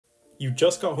You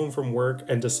just got home from work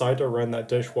and decide to run that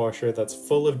dishwasher that's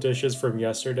full of dishes from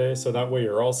yesterday so that way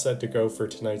you're all set to go for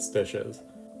tonight's dishes.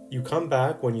 You come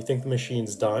back when you think the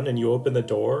machine's done and you open the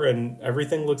door and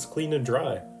everything looks clean and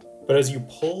dry. But as you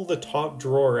pull the top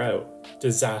drawer out,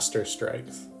 disaster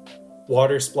strikes.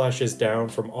 Water splashes down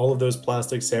from all of those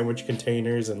plastic sandwich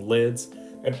containers and lids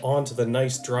and onto the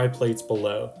nice dry plates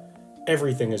below.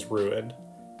 Everything is ruined.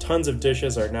 Tons of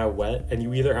dishes are now wet and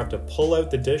you either have to pull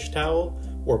out the dish towel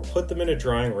or put them in a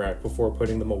drying rack before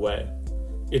putting them away.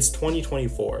 It's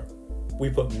 2024. We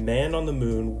put man on the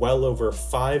moon well over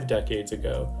 5 decades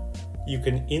ago. You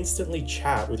can instantly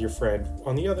chat with your friend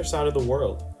on the other side of the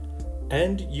world.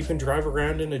 And you can drive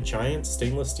around in a giant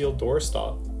stainless steel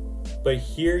doorstop. But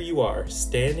here you are,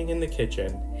 standing in the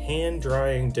kitchen, hand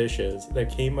drying dishes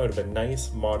that came out of a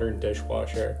nice modern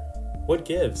dishwasher. What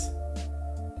gives?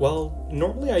 Well,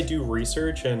 normally I do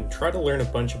research and try to learn a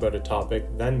bunch about a topic,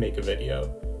 then make a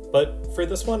video. But for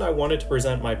this one, I wanted to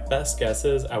present my best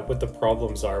guesses at what the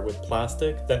problems are with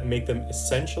plastic that make them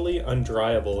essentially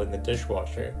undryable in the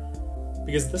dishwasher.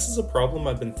 Because this is a problem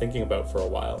I've been thinking about for a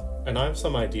while, and I have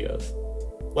some ideas.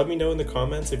 Let me know in the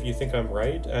comments if you think I'm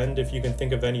right, and if you can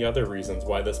think of any other reasons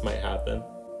why this might happen.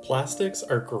 Plastics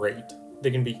are great.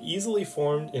 They can be easily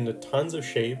formed into tons of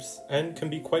shapes, and can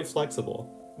be quite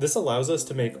flexible. This allows us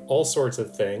to make all sorts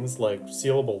of things like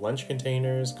sealable lunch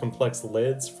containers, complex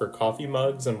lids for coffee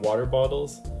mugs and water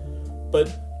bottles,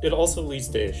 but it also leads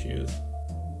to issues.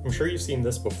 I'm sure you've seen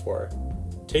this before.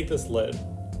 Take this lid.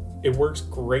 It works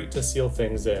great to seal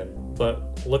things in,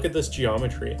 but look at this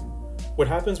geometry. What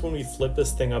happens when we flip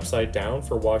this thing upside down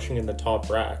for washing in the top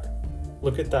rack?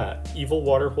 Look at that, evil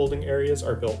water holding areas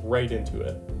are built right into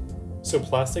it. So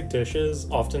plastic dishes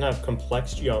often have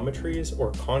complex geometries or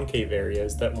concave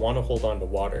areas that want to hold on to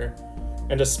water,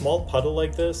 and a small puddle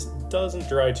like this doesn't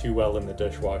dry too well in the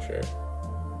dishwasher.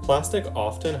 Plastic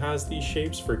often has these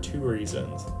shapes for 2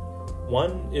 reasons.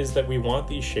 One is that we want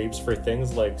these shapes for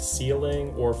things like sealing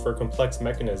or for complex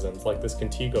mechanisms like this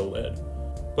Contigo lid,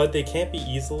 but they can't be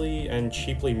easily and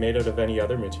cheaply made out of any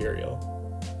other material.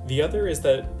 The other is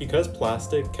that because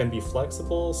plastic can be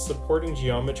flexible, supporting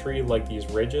geometry like these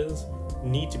ridges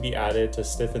need to be added to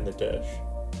stiffen the dish.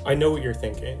 I know what you're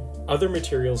thinking. Other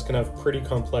materials can have pretty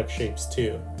complex shapes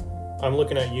too. I'm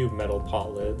looking at you, metal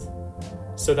pot lids.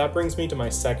 So that brings me to my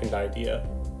second idea,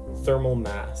 thermal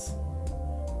mass.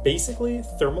 Basically,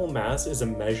 thermal mass is a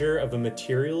measure of a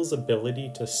material's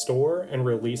ability to store and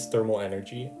release thermal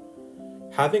energy.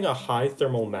 Having a high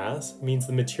thermal mass means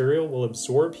the material will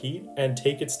absorb heat and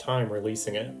take its time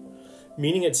releasing it,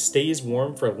 meaning it stays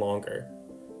warm for longer.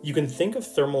 You can think of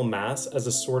thermal mass as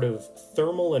a sort of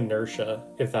thermal inertia,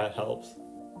 if that helps.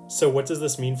 So what does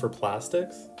this mean for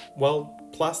plastics? Well,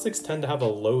 plastics tend to have a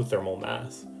low thermal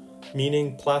mass,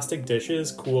 meaning plastic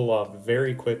dishes cool off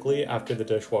very quickly after the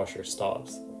dishwasher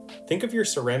stops. Think of your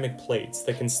ceramic plates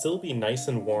that can still be nice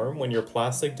and warm when your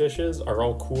plastic dishes are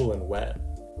all cool and wet.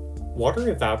 Water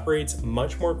evaporates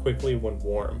much more quickly when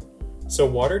warm, so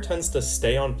water tends to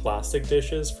stay on plastic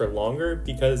dishes for longer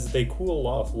because they cool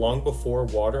off long before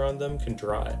water on them can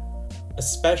dry,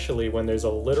 especially when there's a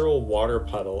literal water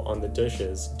puddle on the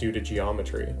dishes due to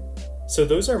geometry. So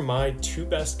those are my 2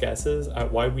 best guesses at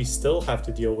why we still have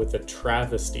to deal with the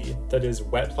travesty that is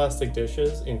wet plastic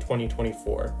dishes in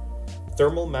 2024,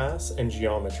 thermal mass and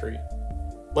geometry.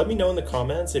 Let me know in the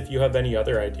comments if you have any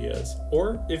other ideas,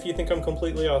 or if you think I'm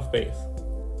completely off base.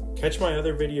 Catch my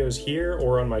other videos here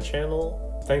or on my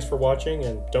channel. Thanks for watching,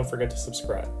 and don't forget to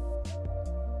subscribe.